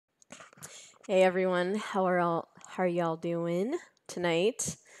Hey everyone, how are y'all doing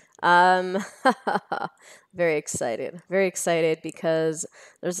tonight? Um, very excited because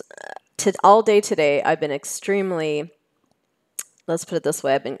there's all day today I've been extremely, let's put it this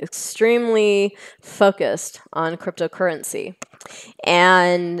way, I've been extremely focused on cryptocurrency.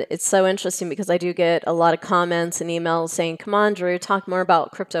 And it's so interesting because I do get a lot of comments and emails saying, "Come on, Drew, talk more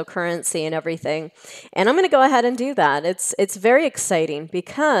about cryptocurrency and everything." And I'm going to go ahead and do that. It's very exciting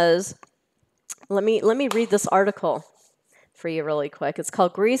because let me read this article for you really quick. It's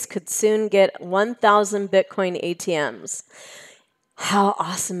called Greece Could Soon Get 1,000 Bitcoin ATMs. How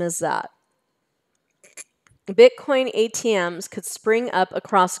awesome is that? Bitcoin ATMs could spring up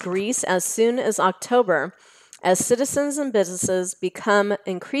across Greece as soon as October as citizens and businesses become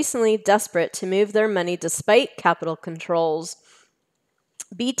increasingly desperate to move their money despite capital controls.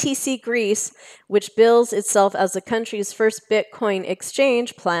 BTC Greece, which bills itself as the country's first Bitcoin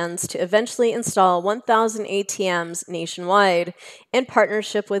exchange, plans to eventually install 1,000 ATMs nationwide in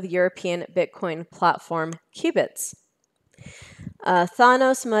partnership with European Bitcoin platform Qubits.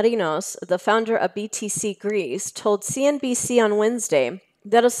 Thanos Marinos, the founder of BTC Greece, told CNBC on Wednesday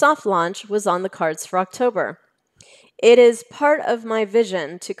that a soft launch was on the cards for October. "It is part of my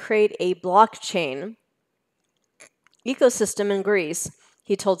vision to create a blockchain ecosystem in Greece,"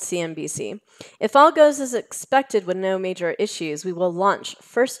 he told CNBC. "If all goes as expected with no major issues, we will launch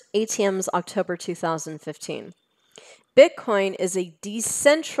first ATMs October 2015. Bitcoin is a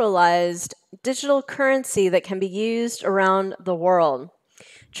decentralized digital currency that can be used around the world.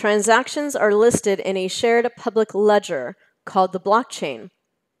 Transactions are listed in a shared public ledger called the blockchain.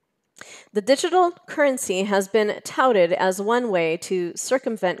 The digital currency has been touted as one way to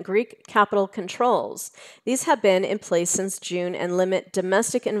circumvent Greek capital controls. These have been in place since June and limit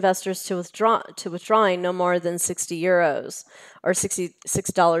domestic investors to withdrawing no more than €60 or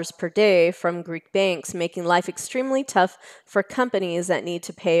 $66 per day from Greek banks, making life extremely tough for companies that need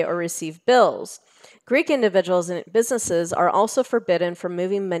to pay or receive bills. Greek individuals and businesses are also forbidden from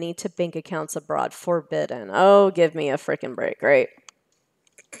moving money to bank accounts abroad. Forbidden. Oh, give me a freaking break, right?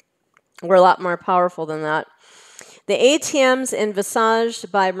 We're a lot more powerful than that. The ATMs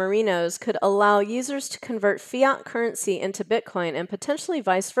envisaged by Marinos could allow users to convert fiat currency into Bitcoin and potentially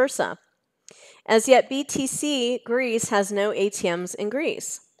vice versa. As yet, BTC Greece has no ATMs in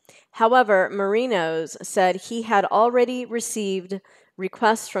Greece. However, Marinos said he had already received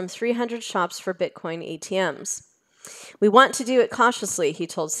requests from 300 shops for Bitcoin ATMs. "We want to do it cautiously," he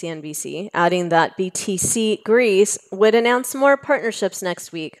told CNBC, adding that BTC Greece would announce more partnerships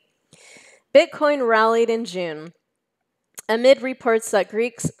next week. Bitcoin rallied in June amid reports that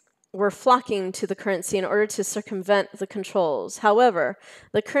Greeks were flocking to the currency in order to circumvent the controls. However,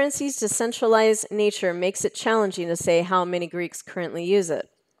 the currency's decentralized nature makes it challenging to say how many Greeks currently use it.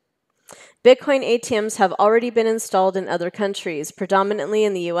 Bitcoin ATMs have already been installed in other countries, predominantly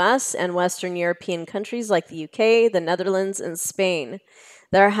in the US and Western European countries like the UK, the Netherlands, and Spain.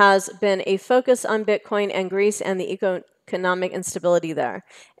 There has been a focus on Bitcoin and Greece and the economic instability there.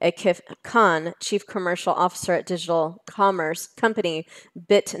 Akif Khan, chief commercial officer at digital commerce company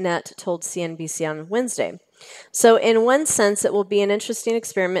BitNet, told CNBC on Wednesday. So in one sense, it will be an interesting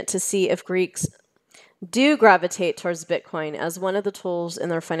experiment to see if Greeks do gravitate towards Bitcoin as one of the tools in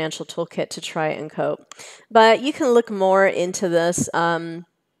their financial toolkit to try and cope. But you can look more into this and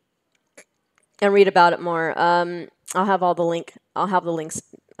read about it more. I'll have the links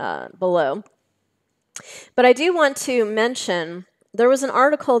below. But I do want to mention there was an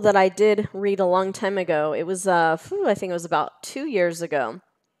article that I did read a long time ago. It was, I think it was about 2 years ago,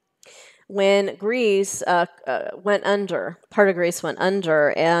 when Greece went under. Part of Greece went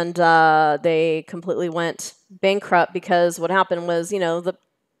under, and they completely went bankrupt because what happened was, the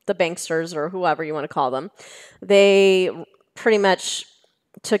banksters or whoever you want to call them, they pretty much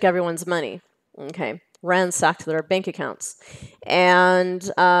took everyone's money. Okay. Ransacked their bank accounts. And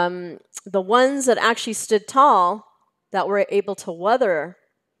the ones that actually stood tall, that were able to weather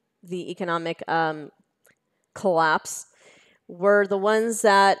the economic collapse, were the ones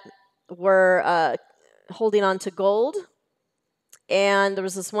that were holding on to gold. And there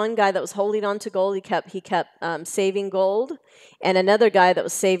was this one guy that was holding on to gold. He kept saving gold, and another guy that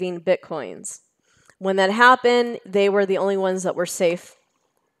was saving bitcoins. When that happened, they were the only ones that were safe.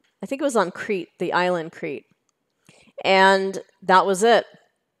 I think it was on Crete, the island Crete. And that was it.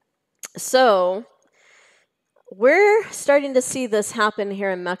 So we're starting to see this happen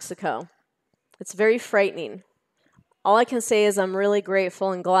here in Mexico. It's very frightening. All I can say is I'm really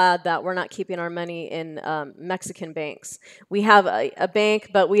grateful and glad that we're not keeping our money in Mexican banks. We have a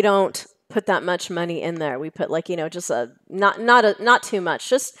bank, but we don't put that much money in there. We put like, just not too much,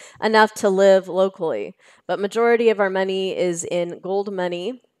 just enough to live locally. But majority of our money is in gold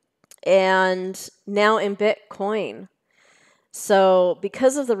money and now in Bitcoin. So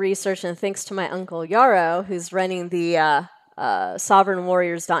because of the research and thanks to my uncle Yarrow, who's running the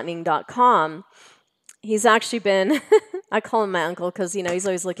sovereignwarriors.ning.com, he's actually been, I call him my uncle because, he's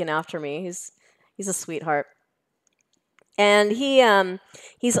always looking after me. He's a sweetheart. And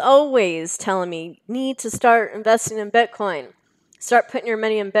he's always telling me, need to start investing in Bitcoin. Start putting your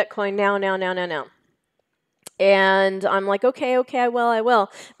money in Bitcoin now. And I'm like, okay, I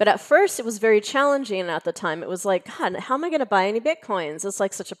will. But at first, it was very challenging at the time. It was like, God, how am I going to buy any Bitcoins? It's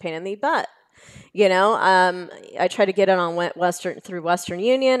like such a pain in the butt. I try to get it on through Western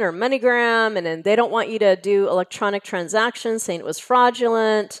Union or MoneyGram, and then they don't want you to do electronic transactions, saying it was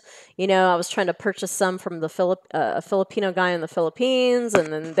fraudulent. I was trying to purchase some from a Filipino guy in the Philippines,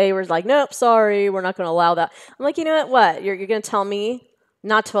 and then they were like, nope, sorry, we're not going to allow that. I'm like, you know what? You're going to tell me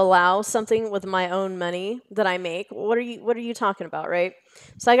not to allow something with my own money that I make? What are you talking about, right?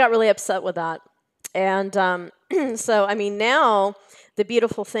 So I got really upset with that. And so, now the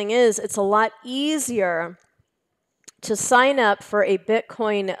beautiful thing is it's a lot easier to sign up for a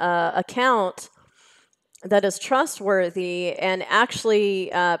Bitcoin account that is trustworthy and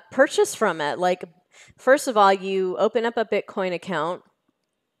actually purchase from it. Like, first of all, you open up a Bitcoin account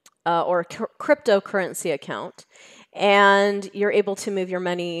or a cryptocurrency account, and you're able to move your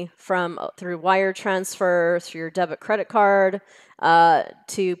money through wire transfer, through your debit credit card,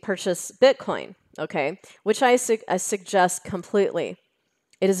 to purchase Bitcoin, okay? Which I suggest completely.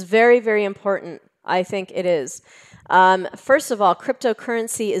 It is very, very important. I think it is. First of all,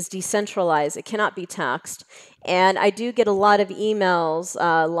 cryptocurrency is decentralized. It cannot be taxed. And I do get a lot of emails,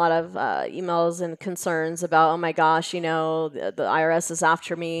 and concerns about, oh my gosh, the IRS is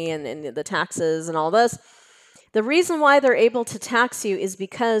after me and the taxes and all this. The reason why they're able to tax you is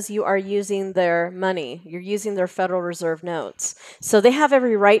because you are using their money. You're using their Federal Reserve notes. So they have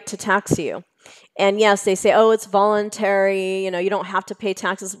every right to tax you. And yes, they say, oh, it's voluntary, you don't have to pay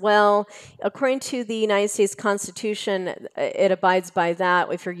taxes. Well, according to the United States Constitution, it abides by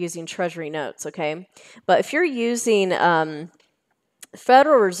that if you're using Treasury notes, okay? But if you're using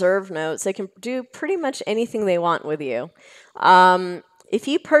Federal Reserve notes, they can do pretty much anything they want with you. If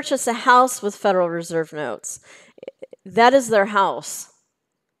you purchase a house with Federal Reserve notes, that is their house,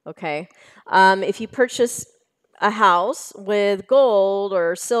 okay? If you purchase a house with gold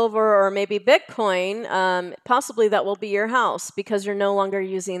or silver or maybe Bitcoin, possibly that will be your house because you're no longer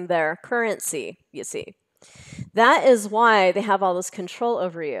using their currency, you see. That is why they have all this control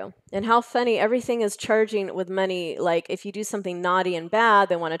over you. And how funny, everything is charging with money. Like if you do something naughty and bad,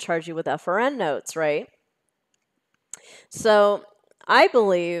 they want to charge you with FRN notes, right? So I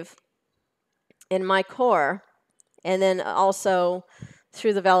believe in my core, and then also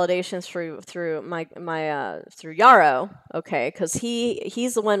through the validations through Yarrow, okay, because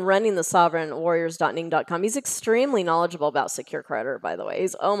he's the one running the sovereignwarriors.ning.com. He's extremely knowledgeable about secure creditor, by the way.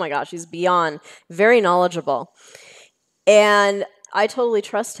 Oh my gosh, he's beyond very knowledgeable, and I totally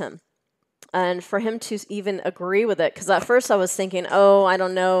trust him. And for him to even agree with it, because at first I was thinking, oh, I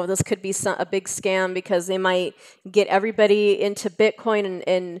don't know, this could be a big scam because they might get everybody into Bitcoin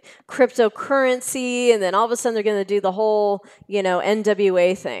and cryptocurrency, and then all of a sudden they're going to do the whole,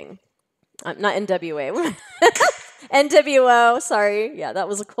 NWA thing. Not NWA. NWO, sorry. Yeah, that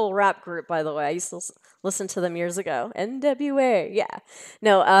was a cool rap group, by the way. I used to listen to them years ago. NWA, yeah.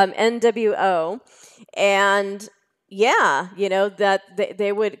 No, NWO. And yeah, that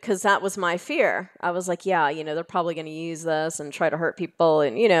they would, because that was my fear. I was like, yeah, they're probably going to use this and try to hurt people.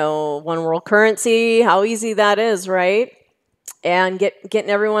 And, one world currency, how easy that is, right? And getting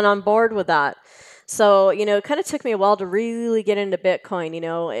everyone on board with that. So, it kind of took me a while to really get into Bitcoin.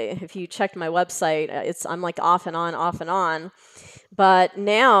 If you checked my website, I'm like off and on. But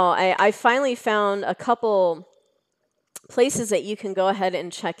now I finally found a couple places that you can go ahead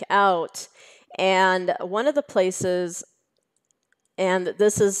and check out. And one of the places, and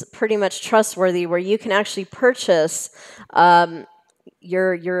this is pretty much trustworthy, where you can actually purchase you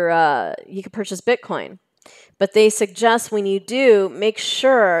can purchase Bitcoin. But they suggest when you do, make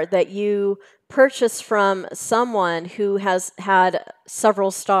sure that you purchase from someone who has had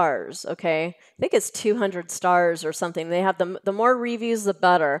several stars, okay? I think it's 200 stars or something. They have the more reviews, the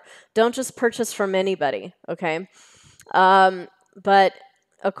better. Don't just purchase from anybody, okay? But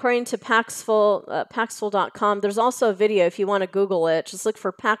according to Paxful.com, there's also a video if you want to Google it. Just look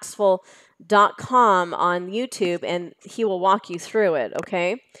for Paxful.com on YouTube, and he will walk you through it,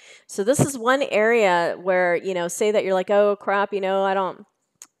 okay? So this is one area where, say that you're like, oh, crap, I don't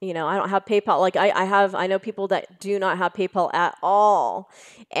I don't have PayPal. Like I know people that do not have PayPal at all.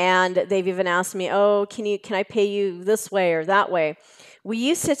 And they've even asked me, oh, can I pay you this way or that way? We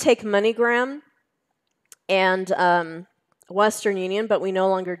used to take MoneyGram and Western Union, but we no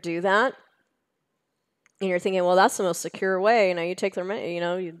longer do that. And you're thinking, well, that's the most secure way. You take their money,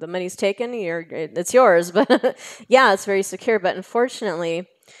 the money's taken, it's yours. But yeah, it's very secure. But unfortunately,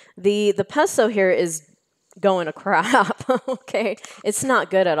 the peso here is going to crap. Okay, it's not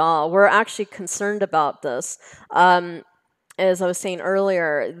good at all. We're actually concerned about this. As I was saying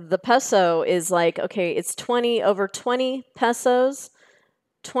earlier, the peso is like, okay, it's over 20 pesos,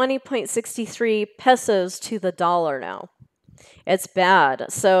 20.63 pesos to the dollar now. It's bad.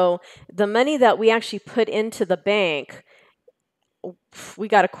 So the money that we actually put into the bank, we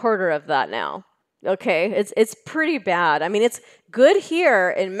got a quarter of that now. Okay, it's pretty bad. I mean, it's good here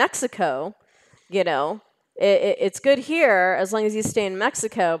in Mexico, it's good here as long as you stay in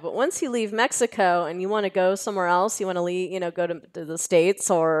Mexico. But once you leave Mexico and you want to go somewhere else, you want to leave, go to the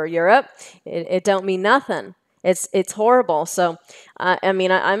States or Europe, it don't mean nothing. It's horrible. So, I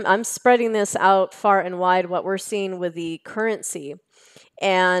mean, I'm spreading this out far and wide, what we're seeing with the currency.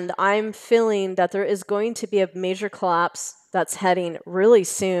 And I'm feeling that there is going to be a major collapse that's heading really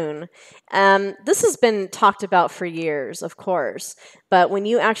soon. This has been talked about for years, of course. But when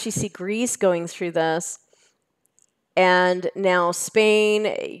you actually see Greece going through this, and now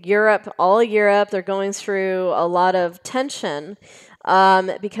Spain, Europe, all of Europe, they're going through a lot of tension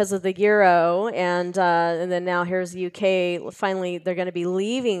because of the euro, and then now here's the UK. Finally, they're going to be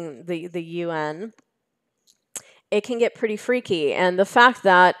leaving the UN. It can get pretty freaky, and the fact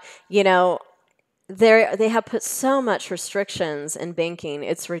that they have put so much restrictions in banking,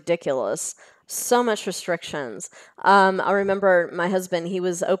 it's ridiculous. So much restrictions. I remember my husband, he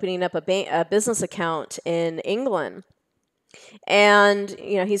was opening up a business account in England. And,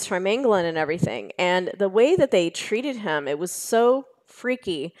 he's from England and everything. And the way that they treated him, it was so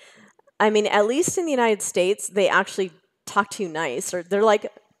freaky. I mean, at least in the United States, they actually talk to you nice. Or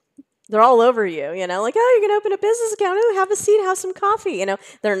they're all over you, like, oh, you're going to open a business account. Oh, have a seat, have some coffee.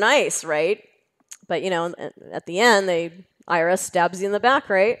 They're nice, right? But, at the end, IRS stabs you in the back,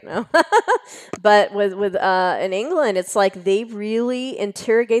 right? No. But with in England, it's like they really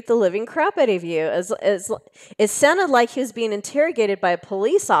interrogate the living crap out of you. It sounded like he was being interrogated by a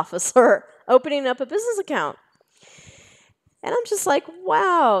police officer opening up a business account. And I'm just like,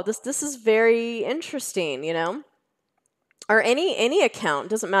 wow, this is very interesting, Or any account,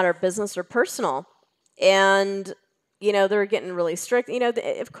 doesn't matter, business or personal. And, they're getting really strict.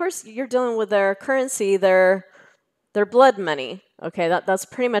 Of course, you're dealing with their currency, their blood money. Okay, that's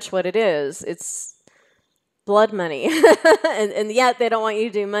pretty much what it is. It's blood money. and yet they don't want you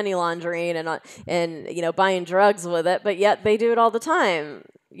to do money laundering and buying drugs with it, but yet they do it all the time,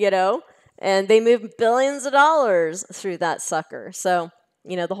 and they move billions of dollars through that sucker. So,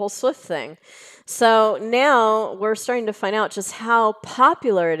 the whole SWIFT thing. So now we're starting to find out just how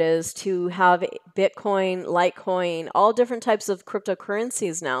popular it is to have Bitcoin, Litecoin, all different types of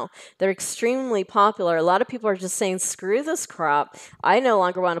cryptocurrencies now. They're extremely popular. A lot of people are just saying, screw this crap. I no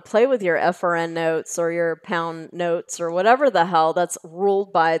longer want to play with your FRN notes or your pound notes or whatever the hell that's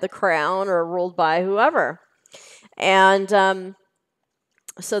ruled by the crown or ruled by whoever. And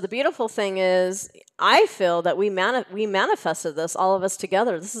so the beautiful thing is, I feel that we manifested this, all of us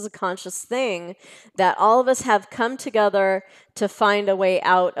together. This is a conscious thing that all of us have come together to find a way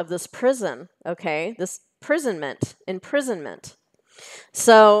out of this prison, okay? This imprisonment.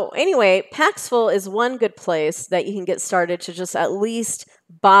 So anyway, Paxful is one good place that you can get started to just at least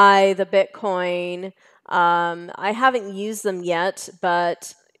buy the Bitcoin. I haven't used them yet,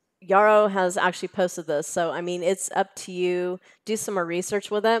 but Yarrow has actually posted this. So, I mean, it's up to you. Do some more research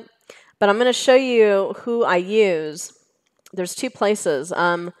with it. But I'm going to show you who I use. There's two places.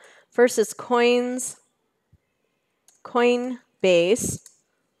 First is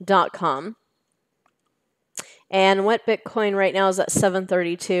Coinbase.com. And what Bitcoin right now is at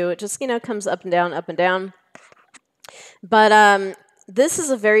 732. It just, comes up and down, up and down. But this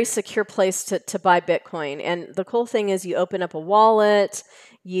is a very secure place to buy Bitcoin. And the cool thing is you open up a wallet.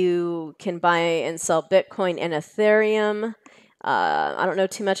 You can buy and sell Bitcoin and Ethereum. I don't know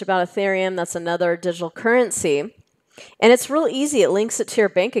too much about Ethereum. That's another digital currency. And it's real easy. It links it to your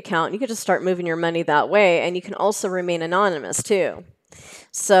bank account. You can just start moving your money that way. And you can also remain anonymous too.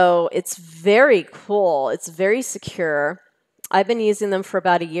 So it's very cool. It's very secure. I've been using them for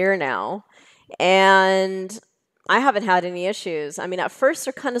about a year now. And I haven't had any issues. I mean, at first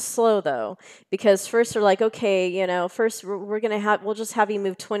they're kind of slow though, because first they're like, okay, first we'll just have you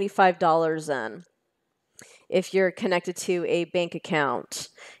move $25 in. if you're connected to a bank account.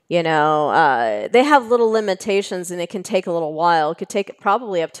 You know, they have little limitations and it can take a little while. It could take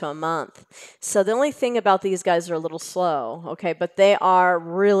probably up to a month. So the only thing about these guys are a little slow, okay, but they are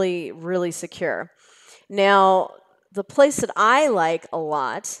really, really secure. Now, the place that I like a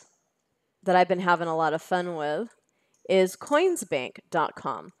lot, that I've been having a lot of fun with, is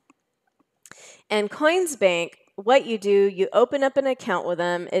coinsbank.com. And Coinsbank, what you do, you open up an account with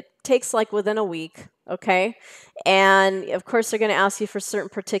them. It takes like within a week, okay? And of course, they're going to ask you for certain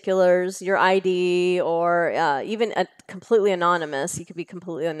particulars, your ID, or even completely anonymous. You could be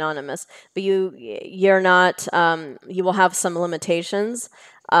completely anonymous, but you're not. You will have some limitations.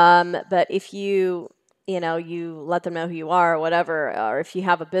 But if you you let them know who you are, or whatever, or if you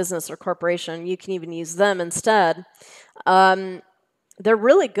have a business or corporation, you can even use them instead. They're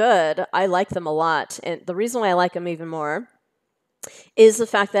really good. I like them a lot. And the reason why I like them even more is the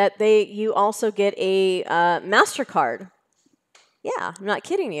fact that you also get a MasterCard. Yeah, I'm not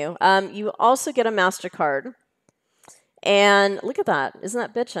kidding you. You also get a MasterCard. And look at that. Isn't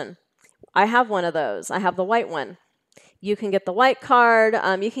that bitchin'? I have one of those. I have the white one. You can get the white card.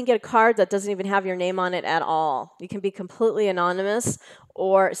 You can get a card that doesn't even have your name on it at all. You can be completely anonymous,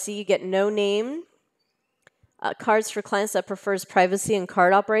 or see, you get no name. Cards for clients that prefers privacy in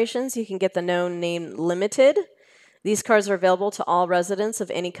card operations. You can get the no name limited. These cards are available to all residents of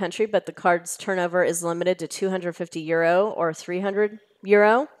any country, but the card's turnover is limited to €250 or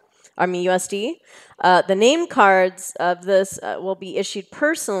 €300. USD. The name cards of this will be issued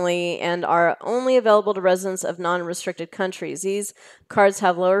personally and are only available to residents of non-restricted countries. These cards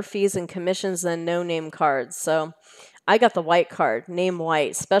have lower fees and commissions than no-name cards. So I got the white card, name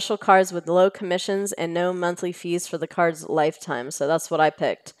white. Special cards with low commissions and no monthly fees for the card's lifetime. So that's what I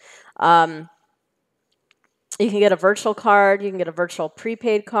picked. You can get a virtual card. You can get a virtual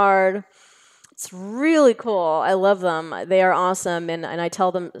prepaid card. It's really cool. I love them. They are awesome. And I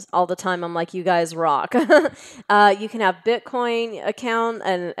tell them all the time, I'm like, you guys rock. You can have Bitcoin account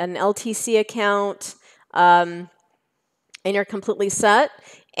and an LTC account, and you're completely set.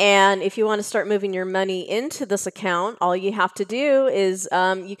 And if you want to start moving your money into this account, all you have to do is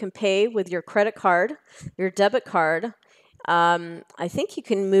you can pay with your credit card, your debit card. I think you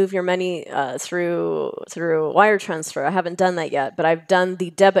can move your money through wire transfer. I haven't done that yet, but I've done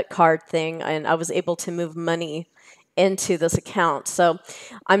the debit card thing, and I was able to move money into this account. So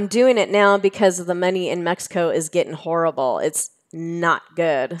I'm doing it now because the money in Mexico is getting horrible. It's not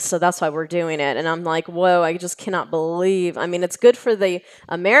good. So that's why we're doing it. And I'm like, whoa, I just cannot believe. I mean, it's good for the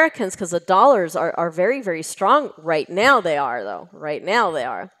Americans because the dollars are very, very strong. Right now they are, though. Right now they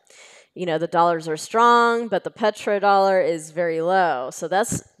are. You know, the dollars are strong, but the petrodollar is very low. So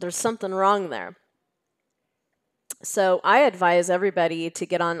there's something wrong there. So I advise everybody to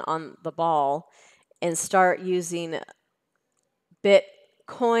get on the ball and start using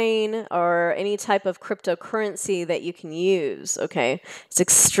Bitcoin or any type of cryptocurrency that you can use, okay? It's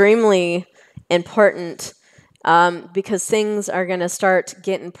extremely important because things are going to start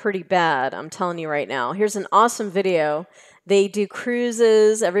getting pretty bad. I'm telling you right now. Here's an awesome video. They do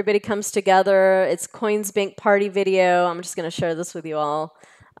cruises. Everybody comes together. It's Coinsbank party video. I'm just going to share this with you all.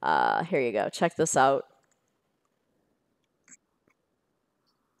 Here you go. Check this out.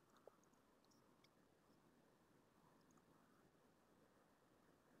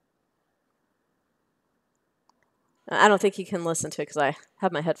 I don't think you can listen to it because I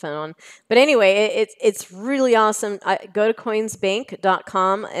have my headphone on. But anyway, it's really awesome. Go to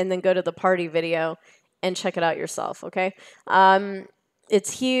coinsbank.com and then go to the party video and check it out yourself, okay?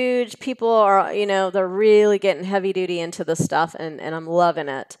 It's huge. People are, they're really getting heavy duty into this stuff, and I'm loving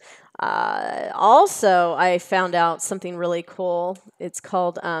it. Also, I found out something really cool. It's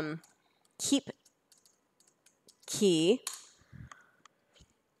called Keep Key.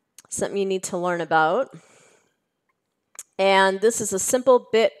 Something you need to learn about. And this is a simple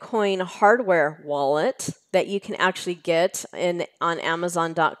Bitcoin hardware wallet that you can actually get on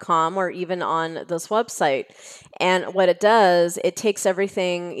Amazon.com or even on this website. And what it does, it takes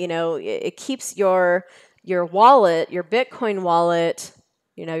everything, it keeps your wallet, your Bitcoin wallet,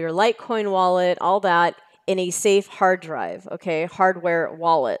 your Litecoin wallet, all that in a safe hard drive, okay, hardware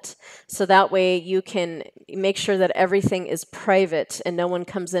wallet. So that way you can make sure that everything is private and no one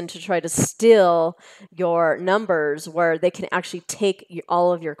comes in to try to steal your numbers where they can actually take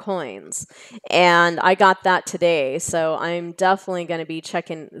all of your coins. And I got that today, so I'm definitely going to be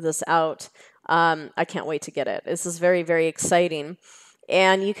checking this out. I can't wait to get it. This is very, very exciting.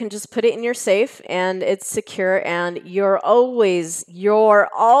 And you can just put it in your safe and it's secure, and you're always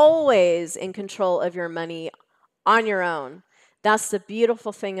in control of your money on your own. That's the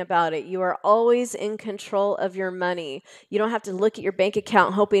beautiful thing about it. You are always in control of your money. You don't have to look at your bank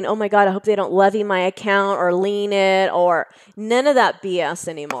account hoping, oh my God, I hope they don't levy my account or lien it, or none of that BS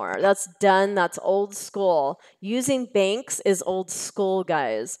anymore. That's done. That's old school. Using banks is old school,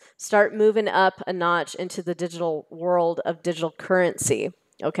 guys. Start moving up a notch into the digital world of digital currency.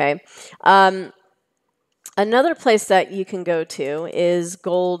 Okay. Another place that you can go to is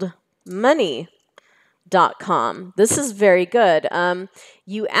goldmoney.com. This is very good.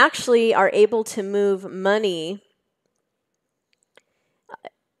 You actually are able to move money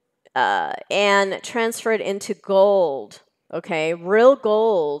and transfer it into gold, okay? Real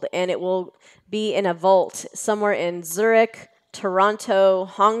gold, and it will be in a vault somewhere in Zurich, Toronto,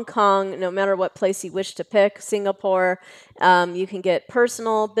 Hong Kong, no matter what place you wish to pick, Singapore. You can get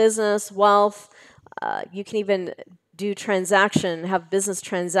personal, business, wealth. You can even have business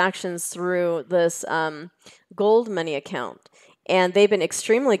transactions through this Gold Money account. And they've been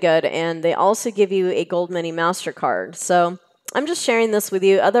extremely good, and they also give you a Gold Money MasterCard. So I'm just sharing this with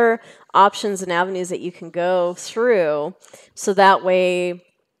you, other options and avenues that you can go through, so that way,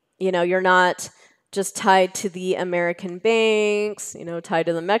 you're not just tied to the American banks, tied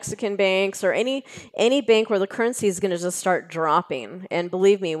to the Mexican banks, or any bank where the currency is going to just start dropping. And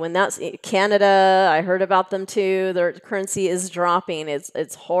believe me, when that's Canada, I heard about them too. Their currency is dropping.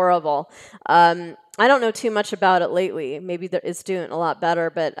 It's horrible. I don't know too much about it lately. Maybe it's doing a lot better,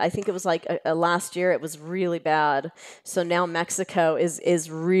 but I think it was like last year it was really bad. So now Mexico is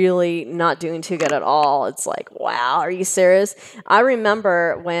really not doing too good at all. It's like, wow, are you serious? I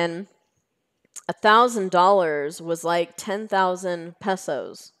remember when $1,000 was like 10,000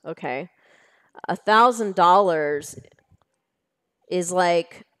 pesos. Okay, $1,000 is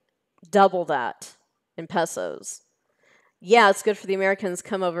like double that in pesos. Yeah, it's good for the Americans.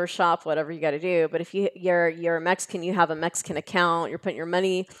 Come over, shop, whatever you got to do. But if you're a Mexican, you have a Mexican account, you're putting your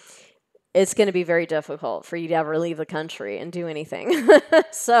money, it's going to be very difficult for you to ever leave the country and do anything.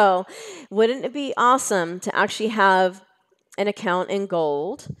 So, wouldn't it be awesome to actually have an account in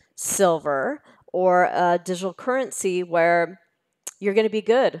gold, silver, or a digital currency where you're going to be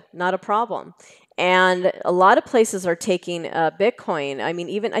good, not a problem? And a lot of places are taking Bitcoin. I mean,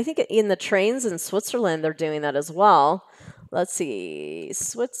 even I think in the trains in Switzerland, they're doing that as well. Let's see,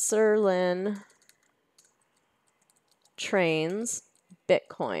 Switzerland trains,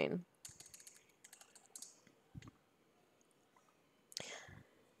 Bitcoin.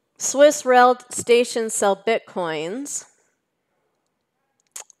 Swiss rail stations sell Bitcoins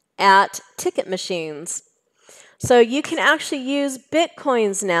at ticket machines. So you can actually use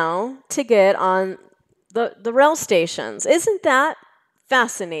Bitcoins now to get on the rail stations. Isn't that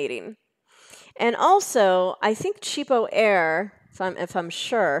fascinating? And also, I think Cheapo Air, if I'm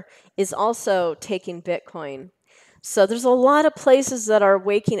sure, is also taking Bitcoin. So there's a lot of places that are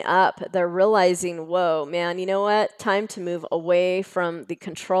waking up. They're realizing, whoa, man, you know what? Time to move away from the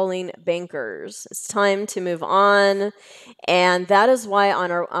controlling bankers. It's time to move on. And that is why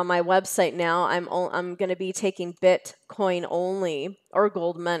on my website now, I'm going to be taking Bitcoin only, or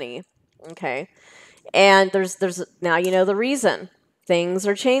gold money. Okay. And there's now you know the reason. Things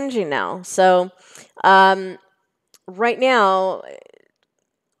are changing now. So right now,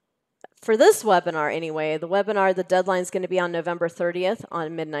 for this webinar anyway, the deadline is going to be on November 30th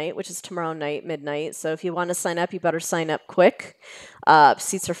on midnight, which is tomorrow night, midnight. So if you want to sign up, you better sign up quick.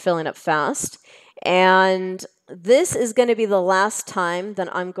 Seats are filling up fast. And this is going to be the last time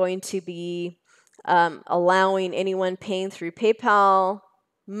that I'm going to be allowing anyone paying through PayPal,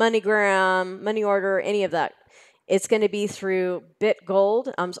 MoneyGram, Money Order, any of that. It's going to be through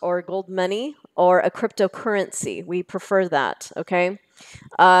BitGold or Gold Money or a cryptocurrency. We prefer that, okay?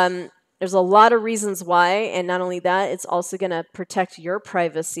 There's a lot of reasons why, and not only that, it's also going to protect your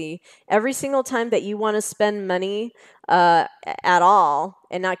privacy. Every single time that you want to spend money at all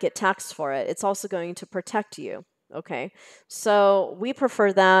and not get taxed for it, it's also going to protect you. Okay, so we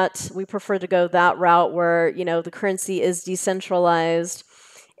prefer that. We prefer to go that route where, the currency is decentralized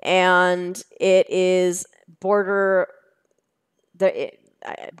and it is border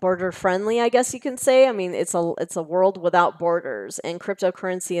friendly, I guess you can say. I mean, it's a world without borders, and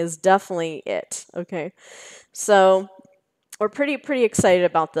cryptocurrency is definitely it. Okay, so we're pretty excited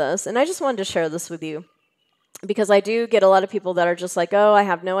about this, and I just wanted to share this with you because I do get a lot of people that are just like, oh, I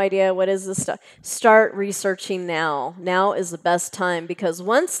have no idea what is this stuff. Start researching now. Now is the best time, because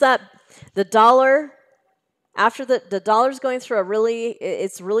once the dollar. After the dollar's going through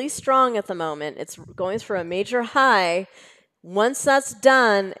it's really strong at the moment. It's going through a major high. Once that's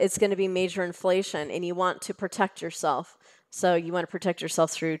done, it's going to be major inflation, and you want to protect yourself. So you want to protect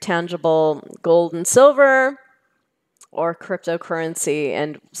yourself through tangible gold and silver, or cryptocurrency.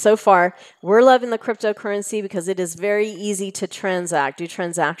 And so far, we're loving the cryptocurrency because it is very easy to do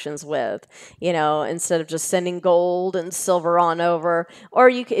transactions with, instead of just sending gold and silver on over. Or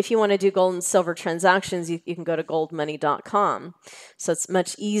if you want to do gold and silver transactions, you can go to goldmoney.com. So it's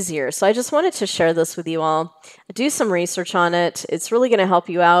much easier. So I just wanted to share this with you all. Do some research on it. It's really going to help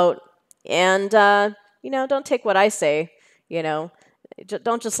you out. And, don't take what I say,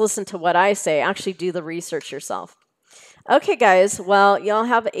 don't just listen to what I say. Actually do the research yourself. Okay, guys. Well, y'all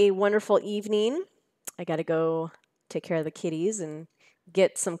have a wonderful evening. I got to go take care of the kitties and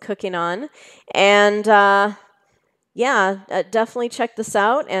get some cooking on. And definitely check this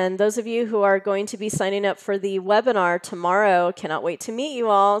out. And those of you who are going to be signing up for the webinar tomorrow, cannot wait to meet you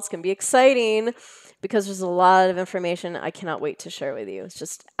all. It's going to be exciting because there's a lot of information I cannot wait to share with you. It's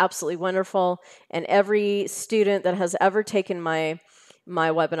just absolutely wonderful. And every student that has ever taken my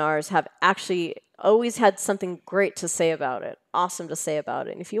webinars have actually always had something great to say about it, awesome to say about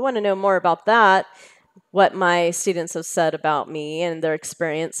it. And if you want to know more about that, what my students have said about me and their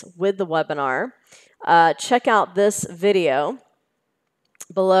experience with the webinar, check out this video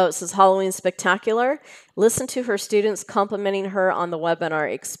below. It says Halloween Spectacular. Listen to her students complimenting her on the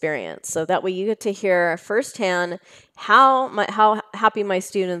webinar experience. So that way you get to hear firsthand how happy my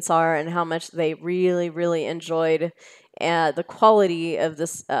students are and how much they really, really enjoyed the quality of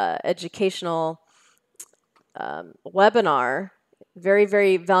this educational webinar. Very,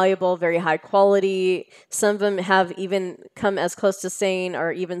 very valuable, very high quality. Some of them have even come as close to saying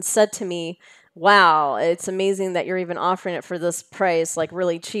or even said to me, wow, it's amazing that you're even offering it for this price, like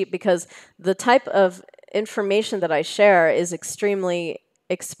really cheap, because the type of information that I share is extremely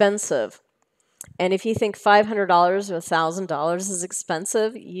expensive. And if you think $500 or $1,000 is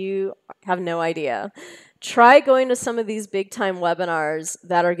expensive, you have no idea. Try going to some of these big time webinars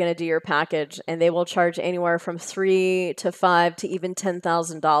that are going to do your package, and they will charge anywhere from $3,000 to $5,000 to even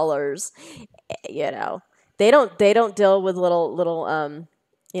 $10,000. They don't deal with little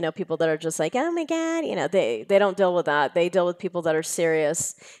people that are just like, oh my God, they don't deal with that. They deal with people that are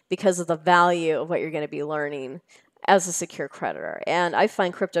serious because of the value of what you're going to be learning as a secure creditor. And I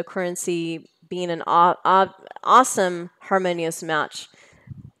find cryptocurrency being an awesome harmonious match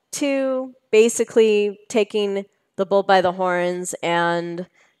to basically taking the bull by the horns and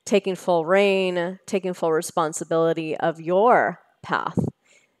taking full reign, taking full responsibility of your path.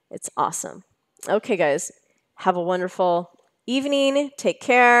 It's awesome. Okay, guys, have a wonderful evening. Take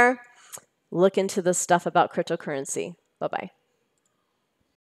care. Look into the stuff about cryptocurrency. Bye-bye.